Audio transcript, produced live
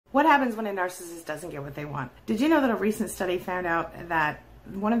What happens when a narcissist doesn't get what they want? Did you know that a recent study found out that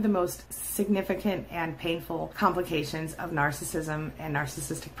one of the most significant and painful complications of narcissism and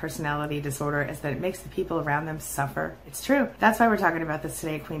narcissistic personality disorder is that it makes the people around them suffer? It's true. That's why we're talking about this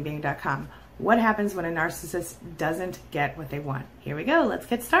today at queenbeing.com. What happens when a narcissist doesn't get what they want? Here we go. Let's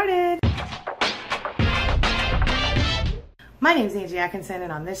get started. My name is Angie Atkinson,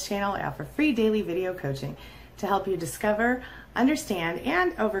 and on this channel I offer free daily video coaching to help you discover, understand,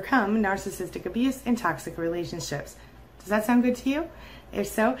 and overcome narcissistic abuse in toxic relationships. Does that sound good to you? If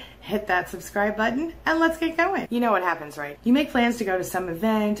so, hit that subscribe button and let's get going. You know what happens, right? You make plans to go to some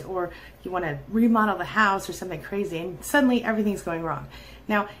event, or you want to remodel the house or something crazy, and suddenly everything's going wrong.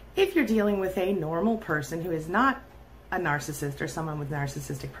 Now, if you're dealing with a normal person who is not a narcissist or someone with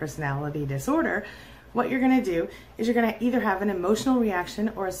narcissistic personality disorder, what you're going to do is you're going to either have an emotional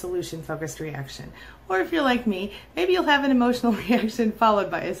reaction or a solution-focused reaction. Or if you're like me, maybe you'll have an emotional reaction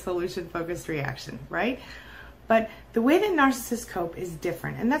followed by a solution-focused reaction, right? But the way that narcissists cope is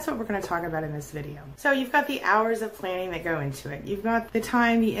different, and that's what we're going to talk about in this video. So you've got the hours of planning that go into it. You've got the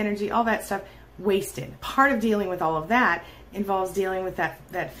time, the energy, all that stuff wasted. Part of dealing with all of that involves dealing with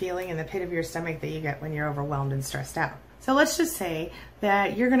that feeling in the pit of your stomach that you get when you're overwhelmed and stressed out. So let's just say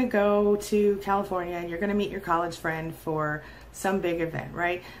that you're going to go to California and you're going to meet your college friend for some big event,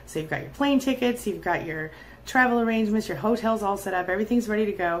 right? So you've got your plane tickets, you've got your travel arrangements, your hotel's all set up, everything's ready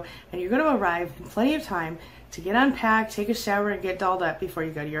to go, and you're going to arrive in plenty of time to get unpacked, take a shower, and get dolled up before you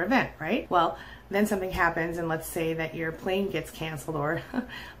go to your event, right? Well, then something happens, and let's say that your plane gets canceled, or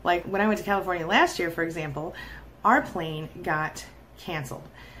like when I went to California last year, for example, our plane got canceled.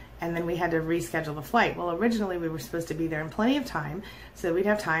 And then we had to reschedule the flight. Well, originally we were supposed to be there in plenty of time, so we'd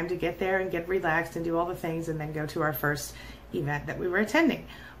have time to get there and get relaxed and do all the things and then go to our first event that we were attending.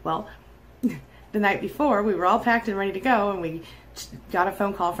 Well, the night before, we were all packed and ready to go, and we got a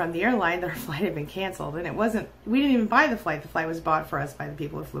phone call from the airline that our flight had been canceled. And we didn't even buy the flight. The flight was bought for us by the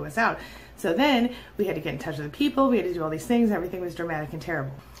people who flew us out. So then we had to get in touch with the people, we had to do all these things, everything was dramatic and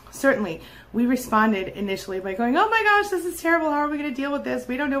terrible. Certainly, we responded initially by going, oh my gosh, this is terrible, how are we going to deal with this?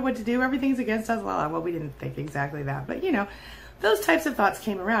 We don't know what to do, everything's against us, blah, blah. Well, we didn't think exactly that, but you know, those types of thoughts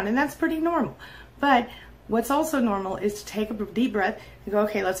came around, and that's pretty normal. But what's also normal is to take a deep breath and go,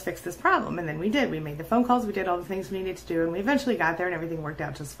 okay, let's fix this problem. And then we did. We made the phone calls, we did all the things we needed to do, and we eventually got there and everything worked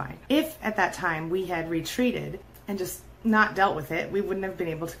out just fine. If at that time we had retreated and just not dealt with it, we wouldn't have been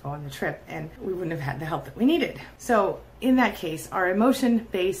able to go on the trip, and we wouldn't have had the help that we needed. So in that case, our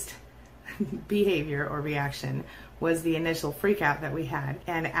emotion-based behavior or reaction was the initial freak out that we had,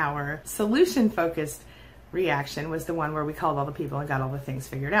 and our solution-focused reaction was the one where we called all the people and got all the things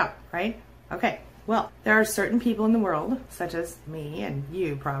figured out, right? Okay. Well, there are certain people in the world, such as me and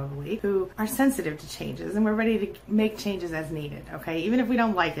you probably, who are sensitive to changes, and we're ready to make changes as needed, okay? Even if we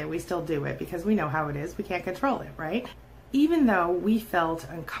don't like it, we still do it because we know how it is. We can't control it, right? Even though we felt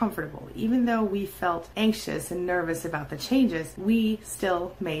uncomfortable, even though we felt anxious and nervous about the changes, we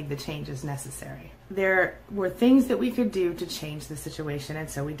still made the changes necessary. There were things that we could do to change the situation, and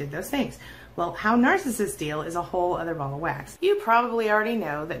so we did those things. Well, how narcissists deal is a whole other ball of wax. You probably already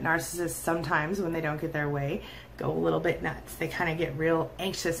know that narcissists sometimes, when they don't get their way, go a little bit nuts. They kind of get real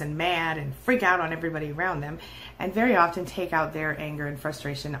anxious and mad and freak out on everybody around them, and very often take out their anger and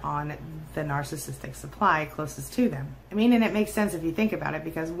frustration on the narcissistic supply closest to them. I mean, and it makes sense if you think about it,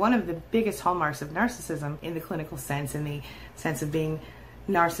 because one of the biggest hallmarks of narcissism in the clinical sense, in the sense of being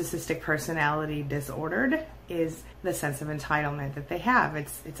narcissistic personality disordered, is the sense of entitlement that they have.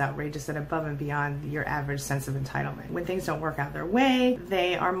 It's outrageous and above and beyond your average sense of entitlement. When things don't work out their way,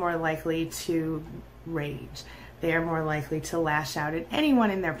 they are more likely to rage. They are more likely to lash out at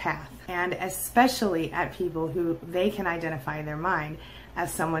anyone in their path, and especially at people who they can identify in their mind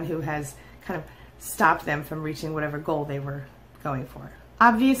as someone who has kind of stopped them from reaching whatever goal they were going for.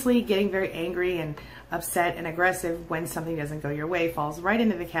 Obviously, getting very angry and upset and aggressive when something doesn't go your way falls right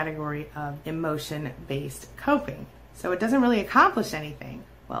into the category of emotion-based coping. So it doesn't really accomplish anything,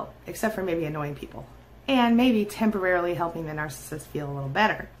 well, except for maybe annoying people, and maybe temporarily helping the narcissist feel a little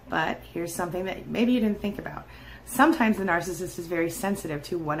better. But here's something that maybe you didn't think about. Sometimes the narcissist is very sensitive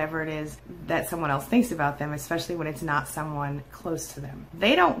to whatever it is that someone else thinks about them, especially when it's not someone close to them.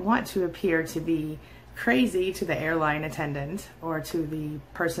 They don't want to appear to be crazy to the airline attendant or to the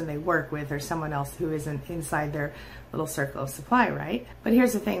person they work with or someone else who isn't inside their little circle of supply, right? But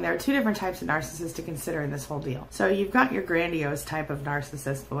here's the thing, there are two different types of narcissists to consider in this whole deal. So you've got your grandiose type of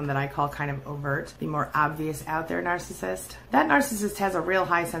narcissist, the one that I call kind of overt, the more obvious out there narcissist. That narcissist has a real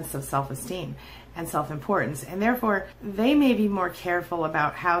high sense of self-esteem and self-importance, and therefore they may be more careful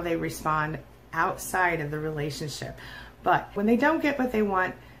about how they respond outside of the relationship. But when they don't get what they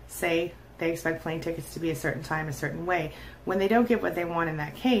want, say they expect plane tickets to be a certain time, a certain way. When they don't get what they want in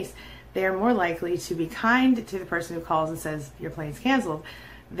that case, they are more likely to be kind to the person who calls and says your plane's canceled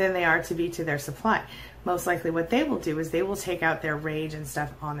than they are to be to their supply. Most likely what they will do is they will take out their rage and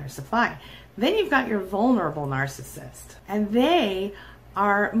stuff on their supply. Then you've got your vulnerable narcissist, and they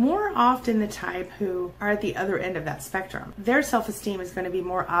are more often the type who are at the other end of that spectrum. Their self-esteem is going to be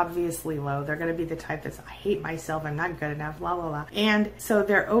more obviously low. They're going to be the type that's, I hate myself, I'm not good enough, la la la. And so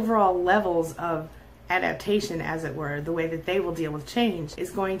their overall levels of adaptation, as it were, the way that they will deal with change is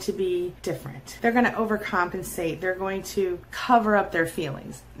going to be different. They're going to overcompensate. They're going to cover up their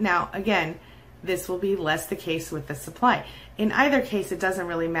feelings. Now, again, this will be less the case with the supply. In either case, it doesn't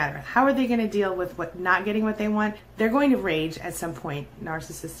really matter. How are they going to deal with not getting what they want? They're going to rage at some point,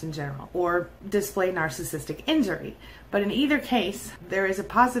 narcissists in general, or display narcissistic injury. But in either case, there is a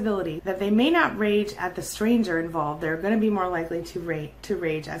possibility that they may not rage at the stranger involved. They're going to be more likely to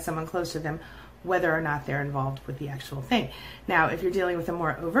rage at someone close to them, whether or not they're involved with the actual thing. Now, if you're dealing with a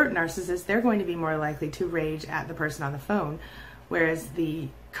more overt narcissist, they're going to be more likely to rage at the person on the phone, whereas the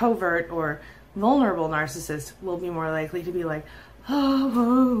covert or vulnerable narcissist will be more likely to be like,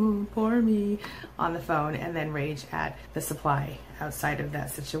 oh, poor me, on the phone, and then rage at the supply outside of that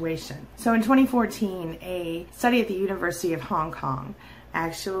situation. So in 2014, a study at the University of Hong Kong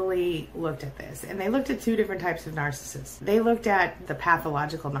actually looked at this, and they looked at two different types of narcissists. They looked at the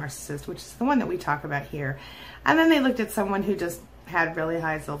pathological narcissist, which is the one that we talk about here, and then they looked at someone who just had really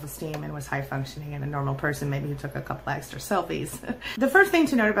high self-esteem and was high functioning, and a normal person maybe who took a couple extra selfies. The first thing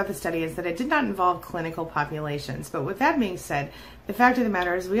to note about the study is that it did not involve clinical populations, but with that being said, the fact of the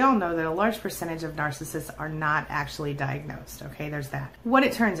matter is we all know that a large percentage of narcissists are not actually diagnosed. Okay, there's that. What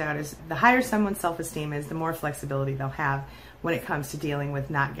it turns out is the higher someone's self-esteem is, the more flexibility they'll have when it comes to dealing with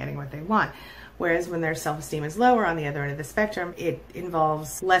not getting what they want. Whereas when their self-esteem is lower on the other end of the spectrum, it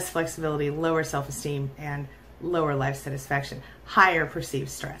involves less flexibility, lower self-esteem, and lower life satisfaction, higher perceived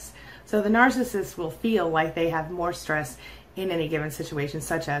stress. So the narcissist will feel like they have more stress in any given situation,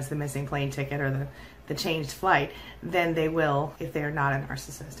 such as the missing plane ticket or the changed flight, than they will if they are not a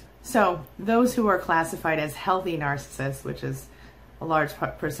narcissist. So those who are classified as healthy narcissists, which is a large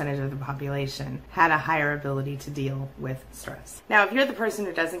percentage of the population, had a higher ability to deal with stress. Now, if you're the person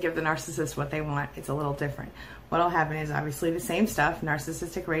who doesn't give the narcissist what they want, it's a little different. What'll happen is obviously the same stuff,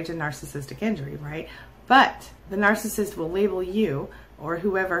 narcissistic rage and narcissistic injury, right? But the narcissist will label you, or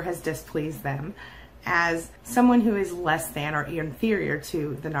whoever has displeased them, as someone who is less than or inferior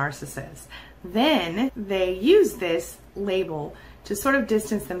to the narcissist. Then they use this label to sort of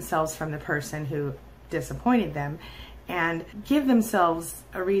distance themselves from the person who disappointed them and give themselves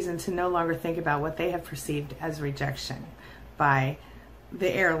a reason to no longer think about what they have perceived as rejection by the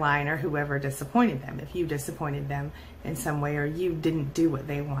airline or whoever disappointed them. If you disappointed them in some way or you didn't do what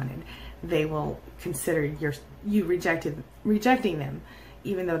they wanted, they will consider you rejecting them,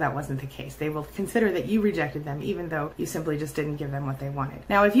 even though that wasn't the case. They will consider that you rejected them, even though you simply just didn't give them what they wanted.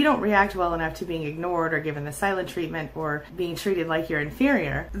 Now, if you don't react well enough to being ignored or given the silent treatment or being treated like you're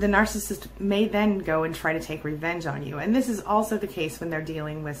inferior, the narcissist may then go and try to take revenge on you. And this is also the case when they're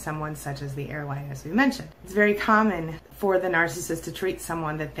dealing with someone such as the airline, as we mentioned. It's very common for the narcissist to treat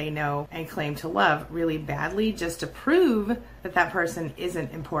someone that they know and claim to love really badly just to prove that that person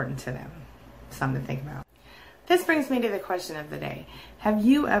isn't important to them. Something to think about. This brings me to the question of the day. Have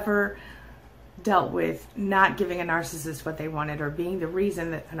you ever dealt with not giving a narcissist what they wanted or being the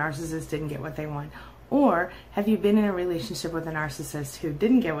reason that a narcissist didn't get what they want? Or have you been in a relationship with a narcissist who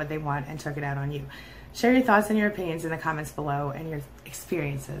didn't get what they want and took it out on you? Share your thoughts and your opinions in the comments below and your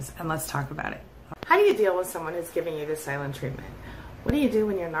experiences, and let's talk about it. How do you deal with someone who's giving you the silent treatment? What do you do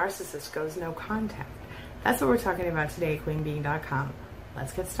when your narcissist goes no contact? That's what we're talking about today at queenbeing.com.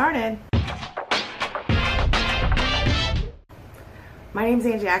 Let's get started. My name is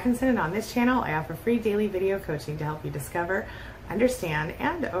Angie Atkinson, and on this channel I offer free daily video coaching to help you discover, understand,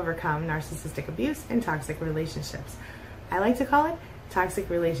 and overcome narcissistic abuse and toxic relationships. I like to call it toxic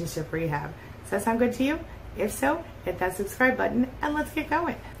relationship rehab. Does that sound good to you? If so, hit that subscribe button and let's get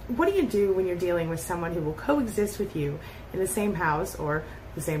going. What do you do when you're dealing with someone who will coexist with you in the same house or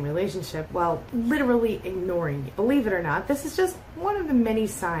the same relationship while literally ignoring you? Believe it or not, this is just one of the many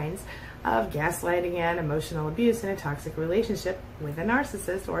signs of gaslighting and emotional abuse in a toxic relationship with a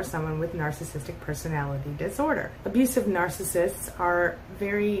narcissist or someone with narcissistic personality disorder. Abusive narcissists are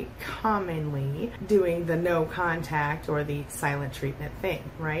very commonly doing the no contact or the silent treatment thing,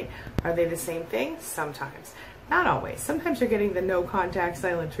 right? Are they the same thing? Sometimes. Not always. Sometimes you're getting the no contact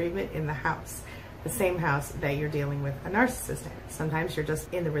silent treatment in the house, the same house that you're dealing with a narcissist in. Sometimes you're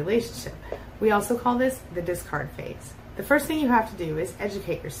just in the relationship. We also call this the discard phase. The first thing you have to do is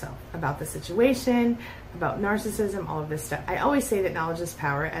educate yourself about the situation, about narcissism, all of this stuff. I always say that knowledge is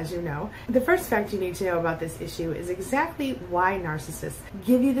power, as you know. The first fact you need to know about this issue is exactly why narcissists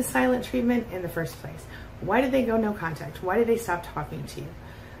give you the silent treatment in the first place. Why did they go no contact? Why did they stop talking to you?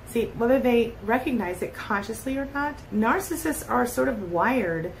 See, whether they recognize it consciously or not, narcissists are sort of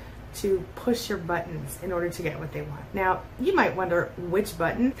wired to push your buttons in order to get what they want. Now, you might wonder which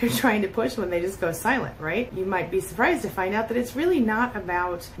button they're trying to push when they just go silent, right? You might be surprised to find out that it's really not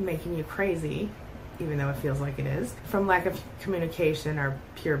about making you crazy, even though it feels like it is, from lack of communication or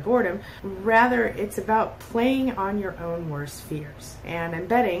pure boredom. Rather, it's about playing on your own worst fears. And I'm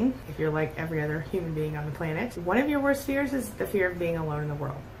betting, if you're like every other human being on the planet, one of your worst fears is the fear of being alone in the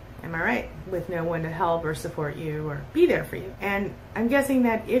world. Am I right? With no one to help or support you or be there for you. And I'm guessing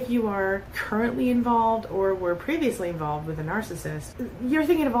that if you are currently involved or were previously involved with a narcissist, you're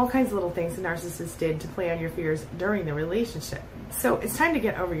thinking of all kinds of little things the narcissist did to play on your fears during the relationship. So it's time to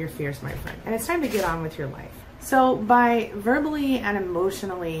get over your fears, my friend. And it's time to get on with your life. So by verbally and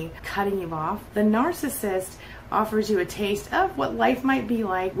emotionally cutting you off, the narcissist offers you a taste of what life might be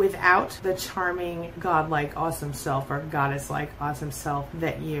like without the charming, godlike, awesome self or goddess-like awesome self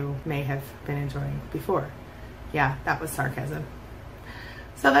that you may have been enjoying before. Yeah, that was sarcasm.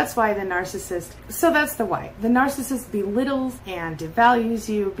 So that's why the narcissist, the narcissist belittles and devalues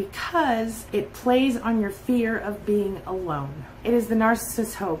you because it plays on your fear of being alone. It is the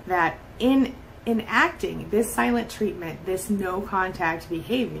narcissist's hope that in enacting this silent treatment, this no contact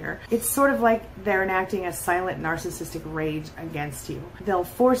behavior, it's sort of like they're enacting a silent narcissistic rage against you. They'll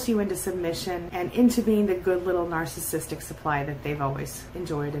force you into submission and into being the good little narcissistic supply that they've always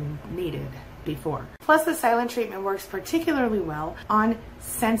enjoyed and needed before. Plus, the silent treatment works particularly well on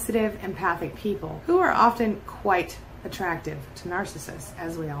sensitive, empathic people who are often quite attractive to narcissists,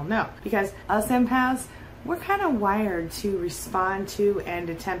 as we all know, because us empaths, we're kind of wired to respond to and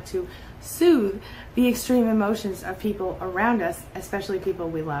attempt to soothe the extreme emotions of people around us, especially people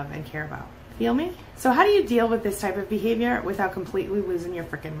we love and care about. Feel me? So how do you deal with this type of behavior without completely losing your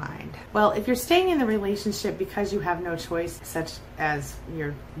freaking mind? Well, if you're staying in the relationship because you have no choice, such as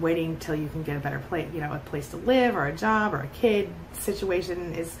you're waiting till you can get a better place, a place to live or a job or a kid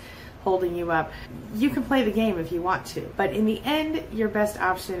situation is holding you up, you can play the game if you want to. But in the end, your best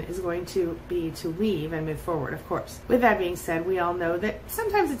option is going to be to leave and move forward, of course. With that being said, we all know that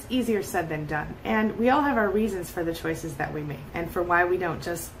sometimes it's easier said than done. And we all have our reasons for the choices that we make and for why we don't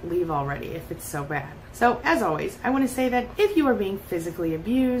just leave already if it's so bad. So, as always, I want to say that if you are being physically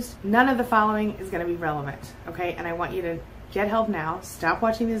abused, none of the following is going to be relevant, okay? And I want you to get help now, stop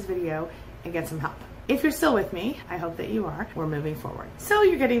watching this video, and get some help. If you're still with me, I hope that you are, we're moving forward. So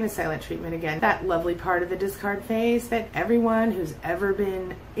you're getting the silent treatment again, that lovely part of the discard phase that everyone who's ever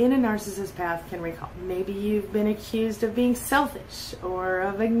been in a narcissist path can recall. Maybe you've been accused of being selfish or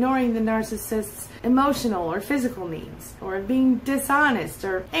of ignoring the narcissist's emotional or physical needs, or of being dishonest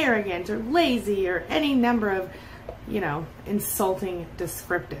or arrogant or lazy or any number of, insulting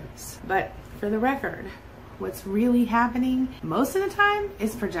descriptives. But for the record, what's really happening most of the time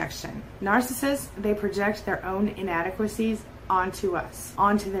is projection. Narcissists, they project their own inadequacies onto us,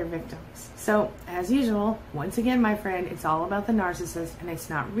 onto their victims. So, as usual, once again, my friend, it's all about the narcissist and it's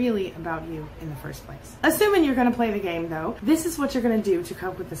not really about you in the first place. Assuming you're going to play the game, though, this is what you're going to do to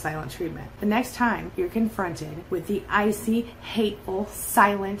cope with the silent treatment. The next time you're confronted with the icy, hateful,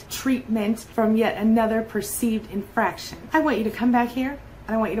 silent treatment from yet another perceived infraction, I want you to come back here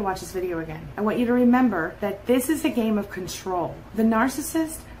and I want you to watch this video again. I want you to remember that this is a game of control. The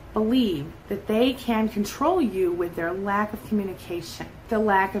narcissists believe that they can control you with their lack of communication, the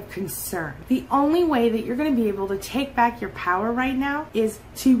lack of concern. The only way that you're going to be able to take back your power right now is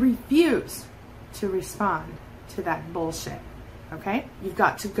to refuse to respond to that bullshit. Okay? You've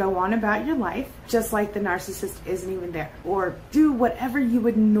got to go on about your life just like the narcissist isn't even there. Or do whatever you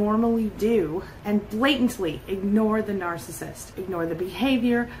would normally do and blatantly ignore the narcissist. Ignore the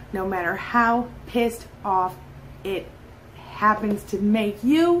behavior, no matter how pissed off it happens to make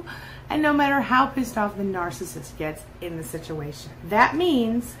you, and no matter how pissed off the narcissist gets in the situation. That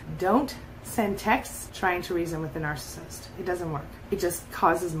means don't send texts trying to reason with the narcissist. It doesn't work. It just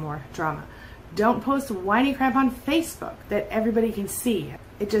causes more drama. Don't post whiny crap on Facebook that everybody can see.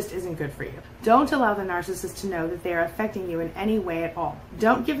 It just isn't good for you. Don't allow the narcissist to know that they are affecting you in any way at all.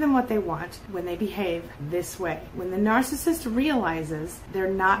 Don't give them what they want when they behave this way. When the narcissist realizes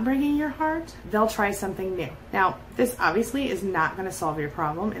they're not breaking your heart, they'll try something new. Now, this obviously is not going to solve your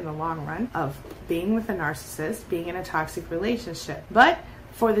problem in the long run of being with a narcissist, being in a toxic relationship. But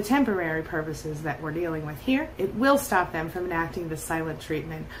for the temporary purposes that we're dealing with here, it will stop them from enacting the silent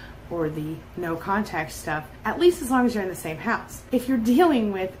treatment or the no contact stuff, at least as long as you're in the same house. If you're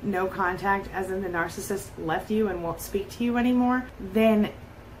dealing with no contact, as in the narcissist left you and won't speak to you anymore, then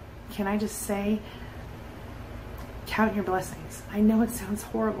can I just say, count your blessings. I know it sounds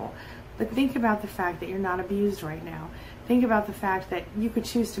horrible, but think about the fact that you're not abused right now. Think about the fact that you could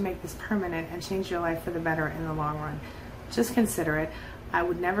choose to make this permanent and change your life for the better in the long run. Just consider it. I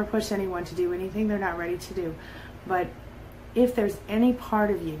would never push anyone to do anything they're not ready to do. But if there's any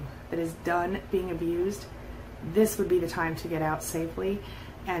part of you that is done being abused, this would be the time to get out safely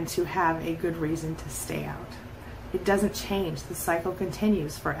and to have a good reason to stay out. It doesn't change. The cycle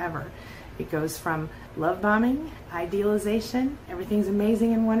continues forever. It goes from love bombing, idealization, everything's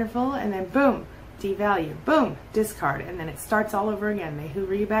amazing and wonderful, and then boom, devalue, boom, discard, and then it starts all over again. They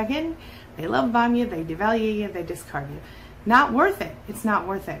hoover you back in, they love bomb you, they devalue you, they discard you. Not worth it. It's not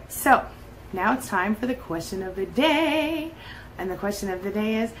worth it. So now it's time for the question of the day. And the question of the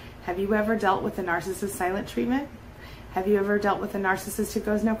day is, have you ever dealt with a narcissist silent treatment? Have you ever dealt with a narcissist who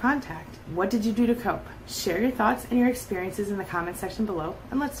goes no contact? What did you do to cope? Share your thoughts and your experiences in the comment section below,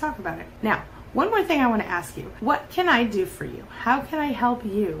 and let's talk about it. Now, one more thing I want to ask you. What can I do for you? How can I help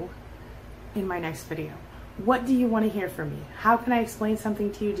you in my next video? What do you want to hear from me? How can I explain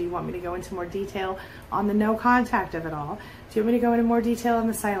something to you? Do you want me to go into more detail on the no contact of it all? Do you want me to go into more detail on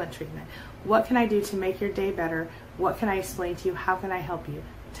the silent treatment? What can I do to make your day better? What can I explain to you? How can I help you?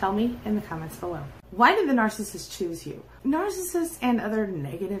 Tell me in the comments below. Why did the narcissist choose you? Narcissists and other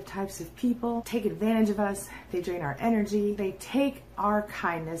negative types of people take advantage of us. They drain our energy. They take our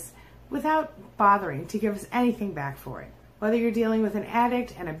kindness without bothering to give us anything back for it. Whether you're dealing with an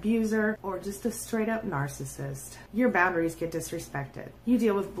addict, an abuser, or just a straight up narcissist, your boundaries get disrespected. You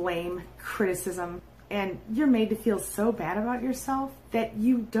deal with blame, criticism, and you're made to feel so bad about yourself that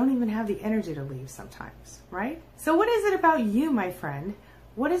you don't even have the energy to leave sometimes, right? So what is it about you, my friend?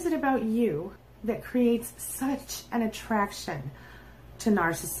 What is it about you that creates such an attraction to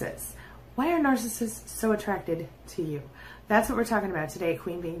narcissists? Why are narcissists so attracted to you? That's what we're talking about today at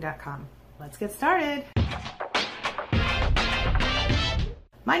queenbeing.com. Let's get started.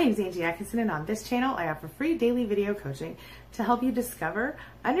 My name is Angie Atkinson, and on this channel I offer free daily video coaching to help you discover,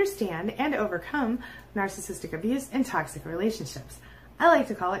 understand, and overcome narcissistic abuse and toxic relationships. I like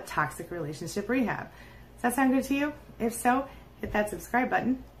to call it toxic relationship rehab. Does that sound good to you? If so, hit that subscribe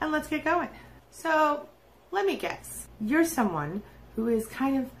button and let's get going. So let me guess, you're someone who is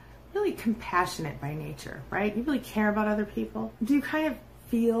kind of really compassionate by nature, right? You really care about other people. Do you kind of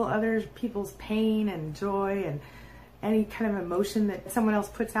feel other people's pain and joy and any kind of emotion that someone else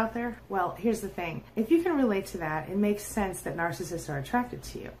puts out there? Well, here's the thing. If you can relate to that, it makes sense that narcissists are attracted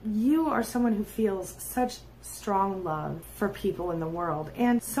to you. You are someone who feels such strong love for people in the world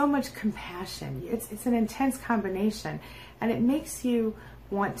and so much compassion. It's an intense combination, and it makes you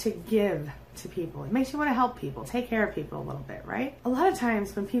want to give to people. It makes you want to help people, take care of people a little bit, right? A lot of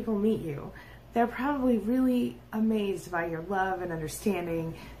times when people meet you, they're probably really amazed by your love and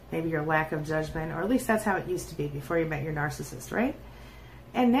understanding, maybe your lack of judgment, or at least that's how it used to be before you met your narcissist, right?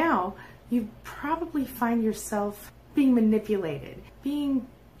 And now you probably find yourself being manipulated, being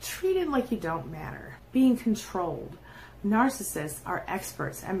treated like you don't matter, being controlled. Narcissists are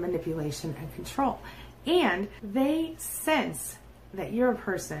experts at manipulation and control, and they sense that you're a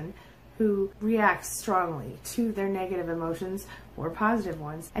person who reacts strongly to their negative emotions or positive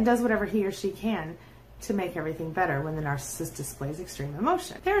ones and does whatever he or she can to make everything better when the narcissist displays extreme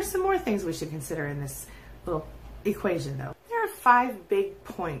emotion. There are some more things we should consider in this little equation, though. There are 5 big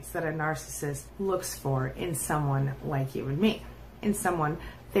points that a narcissist looks for in someone like you and me, in someone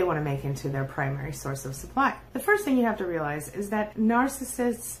they want to make into their primary source of supply. The first thing you have to realize is that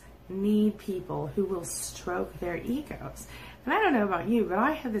narcissists need people who will stroke their egos. And I don't know about you, but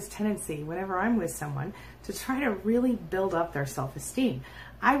I have this tendency whenever I'm with someone to try to really build up their self-esteem.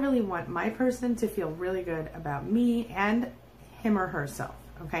 I really want my person to feel really good about me and him or herself,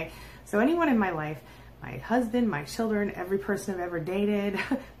 okay? So anyone in my life, my husband, my children, every person I've ever dated,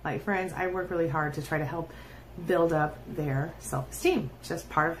 my friends, I work really hard to try to help build up their self-esteem. It's just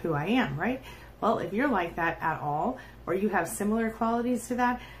part of who I am, right? Well, if you're like that at all, or you have similar qualities to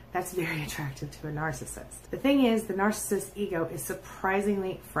that, that's very attractive to a narcissist. The thing is, the narcissist's ego is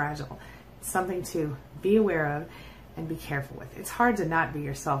surprisingly fragile. It's something to be aware of and be careful with. It's hard to not be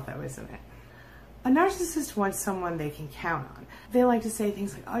yourself, though, isn't it? A narcissist wants someone they can count on. They like to say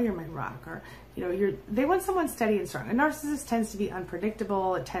things like, oh, you're my rock, or, you know, they want someone steady and strong. A narcissist tends to be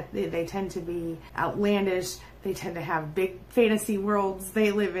unpredictable. They tend to be outlandish. They tend to have big fantasy worlds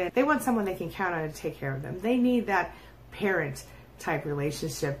they live in. They want someone they can count on to take care of them. They need that parent type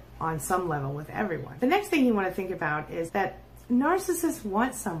relationship on some level with everyone. The next thing you want to think about is that narcissists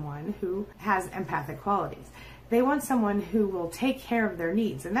want someone who has empathic qualities. They want someone who will take care of their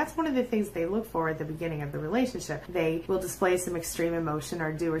needs. And that's one of the things they look for at the beginning of the relationship. They will display some extreme emotion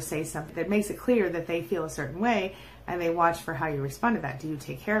or do or say something that makes it clear that they feel a certain way, and they watch for how you respond to that. Do you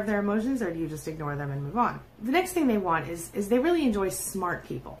take care of their emotions, or do you just ignore them and move on? The next thing they want is they really enjoy smart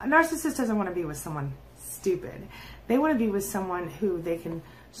people. A narcissist doesn't want to be with someone stupid. They want to be with someone who they can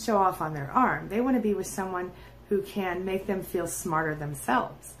show off on their arm. They want to be with someone who can make them feel smarter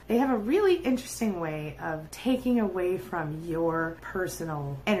themselves. They have a really interesting way of taking away from your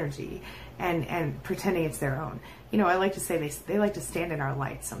personal energy and pretending it's their own. You know, I like to say they like to stand in our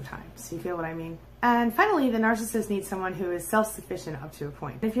light sometimes. You feel what I mean? And finally, the narcissist needs someone who is self-sufficient up to a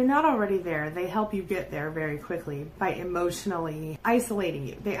point. If you're not already there, they help you get there very quickly by emotionally isolating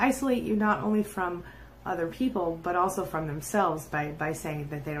you. They isolate you not only from other people, but also from themselves by saying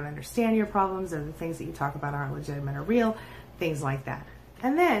that they don't understand your problems, or the things that you talk about aren't legitimate or real, things like that.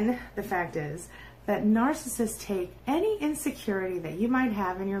 And then the fact is that narcissists take any insecurity that you might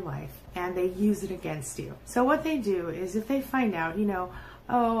have in your life and they use it against you. So what they do is, if they find out, you know,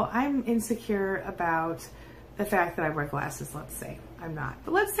 oh, I'm insecure about the fact that I wear glasses, let's say. I'm not.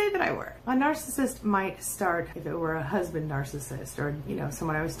 But let's say that I were. A narcissist might start, if it were a husband narcissist, or, you know,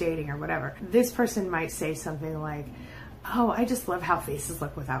 someone I was dating or whatever, this person might say something like, oh, I just love how faces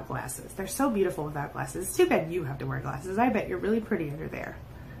look without glasses. They're so beautiful without glasses. It's too bad you have to wear glasses. I bet you're really pretty under there.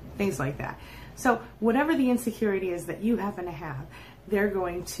 Things like that. So whatever the insecurity is that you happen to have, they're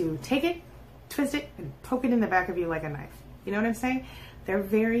going to take it, twist it, and poke it in the back of you like a knife. You know what I'm saying? They're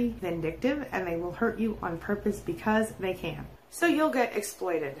very vindictive, and they will hurt you on purpose because they can. So you'll get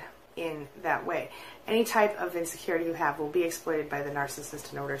exploited in that way. Any type of insecurity you have will be exploited by the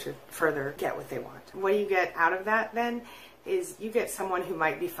narcissist in order to further get what they want. What you get out of that then is you get someone who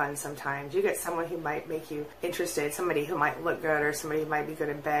might be fun sometimes. You get someone who might make you interested, somebody who might look good, or somebody who might be good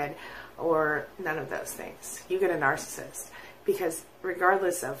in bed, or none of those things. You get a narcissist. Because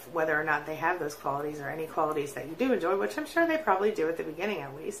regardless of whether or not they have those qualities or any qualities that you do enjoy, which I'm sure they probably do at the beginning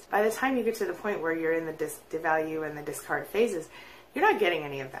at least, by the time you get to the point where you're in the devalue and the discard phases, you're not getting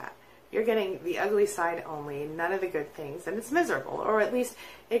any of that. You're getting the ugly side only, none of the good things, and it's miserable. Or at least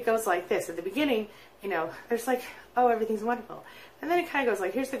it goes like this. At the beginning, you know, there's like, oh, everything's wonderful. And then it kind of goes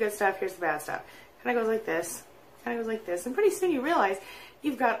like, here's the good stuff, here's the bad stuff. Kind of goes like this, kind of goes like this. And pretty soon you realize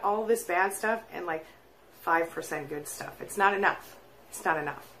you've got all this bad stuff and like 5% good stuff. It's not enough. It's not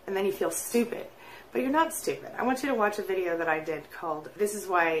enough. And then you feel stupid. But you're not stupid. I want you to watch a video that I did called This Is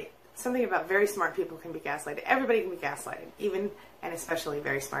Why Something About Very Smart People Can Be Gaslighted. Everybody can be gaslighted, even and especially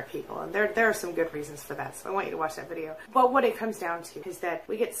very smart people. And there are some good reasons for that. So I want you to watch that video. But what it comes down to is that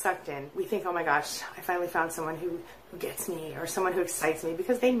we get sucked in. We think, oh my gosh, I finally found someone who gets me, or someone who excites me,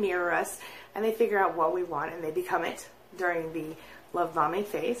 because they mirror us and they figure out what we want and they become it during the love bombing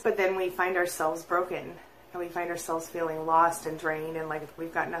phase. But then we find ourselves broken. And we find ourselves feeling lost and drained and like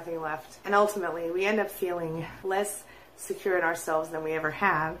we've got nothing left. And ultimately, we end up feeling less secure in ourselves than we ever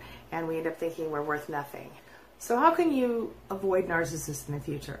have, and we end up thinking we're worth nothing. So how can you avoid narcissists in the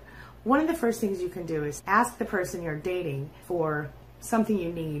future? One of the first things you can do is ask the person you're dating for something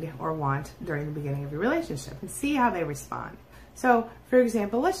you need or want during the beginning of your relationship and see how they respond. So, for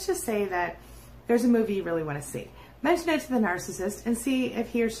example, let's just say that there's a movie you really want to see. Mention it to the narcissist and see if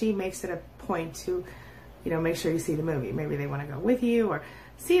he or she makes it a point to, you know, make sure you see the movie. Maybe they want to go with you, or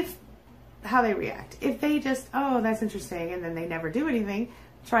see how they react. If they just, oh, that's interesting, and then they never do anything,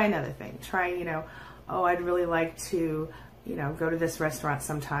 try another thing. Try, you know, oh, I'd really like to, you know, go to this restaurant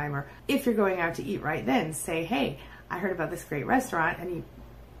sometime. Or if you're going out to eat right then, say, hey, I heard about this great restaurant, and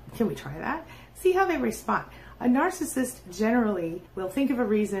can we try that? See how they respond. A narcissist generally will think of a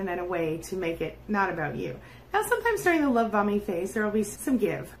reason and a way to make it not about you. Now, sometimes during the love bombing phase, there will be some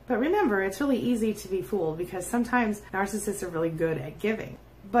give. But remember, it's really easy to be fooled because sometimes narcissists are really good at giving.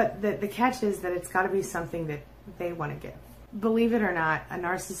 But the catch is that it's got to be something that they want to give. Believe it or not, a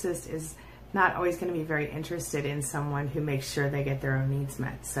narcissist is not always going to be very interested in someone who makes sure they get their own needs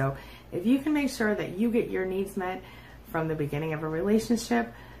met. So if you can make sure that you get your needs met from the beginning of a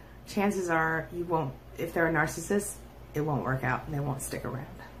relationship, chances are you won't, if they're a narcissist, it won't work out and they won't stick around.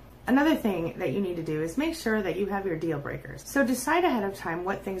 Another thing that you need to do is make sure that you have your deal breakers. So decide ahead of time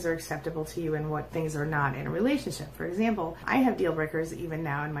what things are acceptable to you and what things are not in a relationship. For example, I have deal breakers even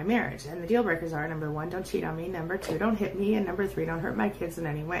now in my marriage. And the deal breakers are, number 1, don't cheat on me. Number 2, don't hit me. And number 3, don't hurt my kids in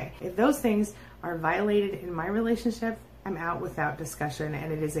any way. If those things are violated in my relationship, I'm out without discussion,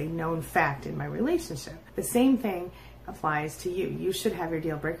 and it is a known fact in my relationship. The same thing applies to you. You should have your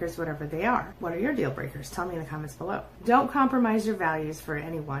deal breakers, whatever they are. What are your deal breakers? Tell me in the comments below. Don't compromise your values for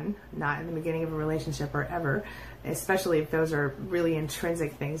anyone, not in the beginning of a relationship or ever, especially if those are really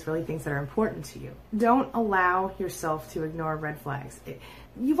intrinsic things, really things that are important to you. Don't allow yourself to ignore red flags.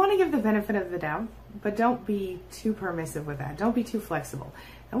 You want to give the benefit of the doubt, but don't be too permissive with that. Don't be too flexible.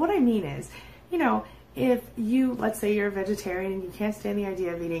 And what I mean is, if you, let's say you're a vegetarian and you can't stand the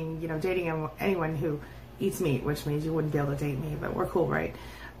idea of eating, dating anyone who eats meat, which means you wouldn't be able to date me, but we're cool, right?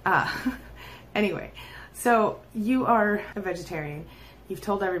 Anyway, so you are a vegetarian. You've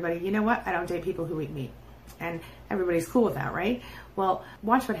told everybody, you know what? I don't date people who eat meat. And everybody's cool with that, right? Well,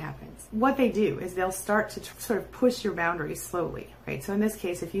 watch what happens. What they do is they'll start to sort of push your boundaries slowly, right? So in this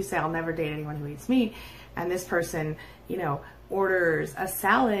case, if you say, I'll never date anyone who eats meat, and this person, orders a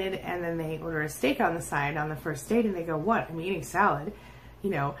salad and then they order a steak on the side on the first date and they go, what? I'm eating salad.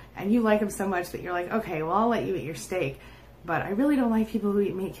 And you like them so much that you're like, okay, well, I'll let you eat your steak, but I really don't like people who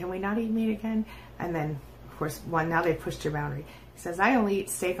eat meat. Can we not eat meat again? And then, of course, now they've pushed your boundary. He says, I only eat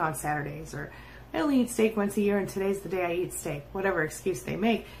steak on Saturdays, or I only eat steak once a year, and today's the day I eat steak. Whatever excuse they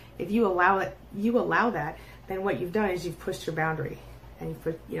make, if you allow that, then what you've done is you've pushed your boundary. And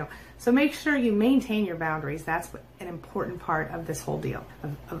so make sure you maintain your boundaries. That's an important part of this whole deal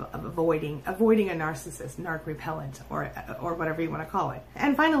of avoiding a narcissist, narc repellent, or whatever you want to call it.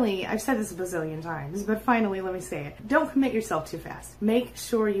 And finally, I've said this a bazillion times, but finally, let me say it. Don't commit yourself too fast. Make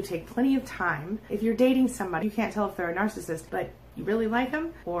sure you take plenty of time. If you're dating somebody, you can't tell if they're a narcissist, but you really like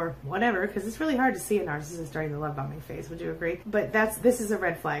them or whatever, because it's really hard to see a narcissist during the love bombing phase. Would you agree? But this is a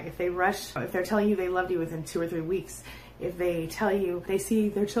red flag. If they're telling you they loved you within 2 or 3 weeks, if they tell you they see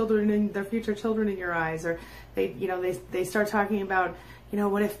their children and their future children in your eyes, or they start talking about,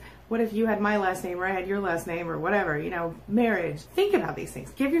 what if you had my last name or I had your last name, or whatever, marriage. Think about these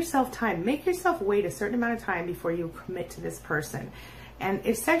things. Give yourself time. Make yourself wait a certain amount of time before you commit to this person. And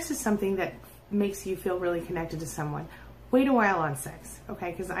if sex is something that makes you feel really connected to someone, wait a while on sex,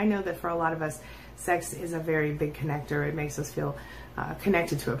 okay? Because I know that for a lot of us, sex is a very big connector. It makes us feel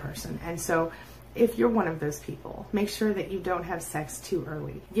connected to a person. And so if you're one of those people, make sure that you don't have sex too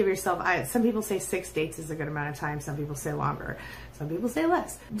early. Give yourself, some people say 6 dates is a good amount of time. Some people say longer. Some people say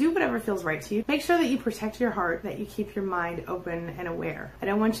less. Do whatever feels right to you. Make sure that you protect your heart, that you keep your mind open and aware. I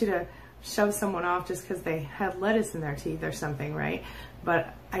don't want you to shove someone off just because they have lettuce in their teeth or something, right?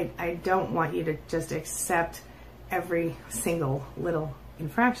 But I don't want you to just accept every single little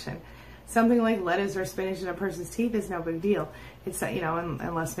infraction. Something like lettuce or spinach in a person's teeth is no big deal. It's,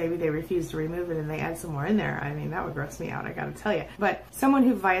 unless maybe they refuse to remove it and they add some more in there. I mean, that would gross me out, I gotta tell you. But someone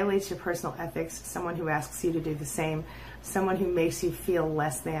who violates your personal ethics, someone who asks you to do the same, someone who makes you feel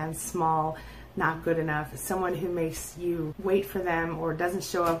less than, small, not good enough, someone who makes you wait for them or doesn't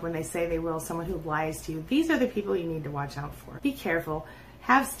show up when they say they will, someone who lies to you, these are the people you need to watch out for. Be careful,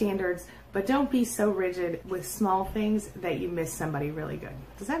 have standards, but don't be so rigid with small things that you miss somebody really good.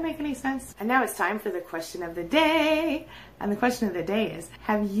 Does that make any sense? And now it's time for the question of the day. And the question of the day is,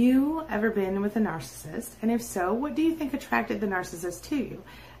 have you ever been with a narcissist? And if so, what do you think attracted the narcissist to you?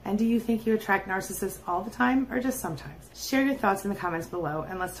 And do you think you attract narcissists all the time or just sometimes? Share your thoughts in the comments below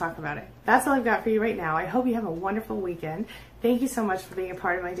and let's talk about it. That's all I've got for you right now. I hope you have a wonderful weekend. Thank you so much for being a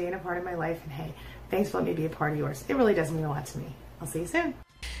part of my day and a part of my life. And hey, thanks for letting me be a part of yours. It really does mean a lot to me. I'll see you soon.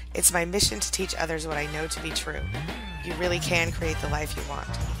 It's my mission to teach others what I know to be true. You really can create the life you want.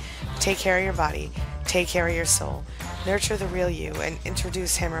 Take care of your body, take care of your soul, nurture the real you, and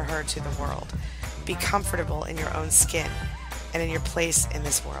introduce him or her to the world. Be comfortable in your own skin and in your place in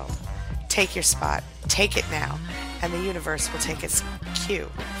this world. Take your spot, take it now, and the universe will take its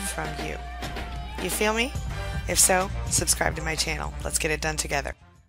cue from you. You feel me? If so, subscribe to my channel. Let's get it done together.